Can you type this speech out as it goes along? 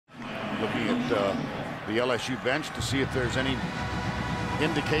looking at the LSU bench to see if there's any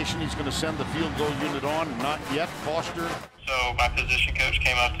indication he's going to send the field goal unit on. Not yet. Foster. So my position coach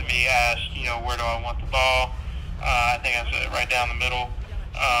came up to me, asked, where do I want the ball? I think I said right down the middle.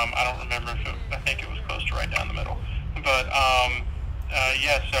 I don't remember if I think it was close to right down the middle. But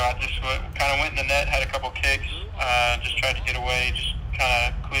yeah, so I just kind of went in the net, had a couple kicks, just tried to get away, just kind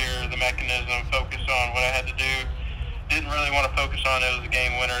of clear the mechanism, focus on what I had to do. Didn't really want to focus on it was a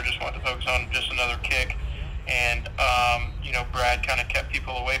game winner, just wanted to focus on just another kick. And, Brad kind of kept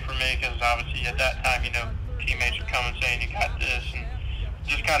people away from me because obviously at that time, teammates would come and saying, you got this, and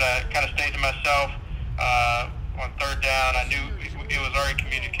just kind of stayed to myself. On third down, I knew it was already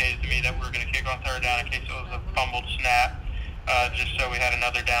communicated to me that we were going to kick on third down in case it was a fumbled snap, just so we had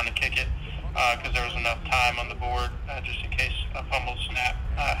another down to kick it, because there was enough time on the board just in case a fumbled snap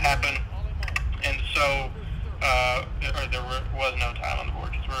happened. And so, or there was no time on the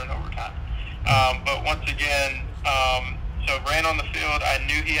board because we were in overtime. But once again, so ran on the field. I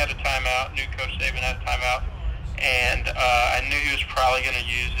knew he had a timeout, knew Coach Saban had a timeout, and I knew he was probably going to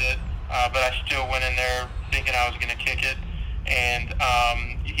use it, but I still went in there thinking I was going to kick it, and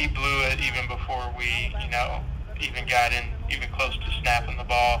he blew it even before we, even got in, even close to snapping the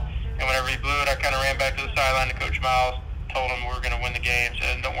ball. And whenever he blew it, I kind of ran back to the sideline to Coach Miles, told him we're going to win the game,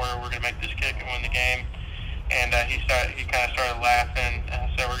 said, don't worry, we're going to make this kick and win the game. And he kind of started laughing,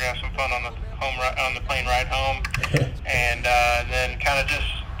 said we're going to have some fun on the plane ride home. And then kind of just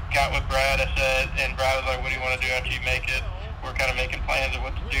got with Brad, I said, and Brad was like, what do you want to do after you make it? We're kind of making plans of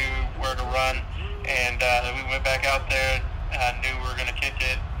what to do, where to run. And we went back out there, knew we were going to kick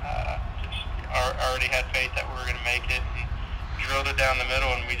it, already had faith that we were going to make it, and drilled it down the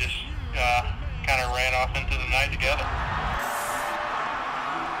middle, and we just kind of ran off into the night together.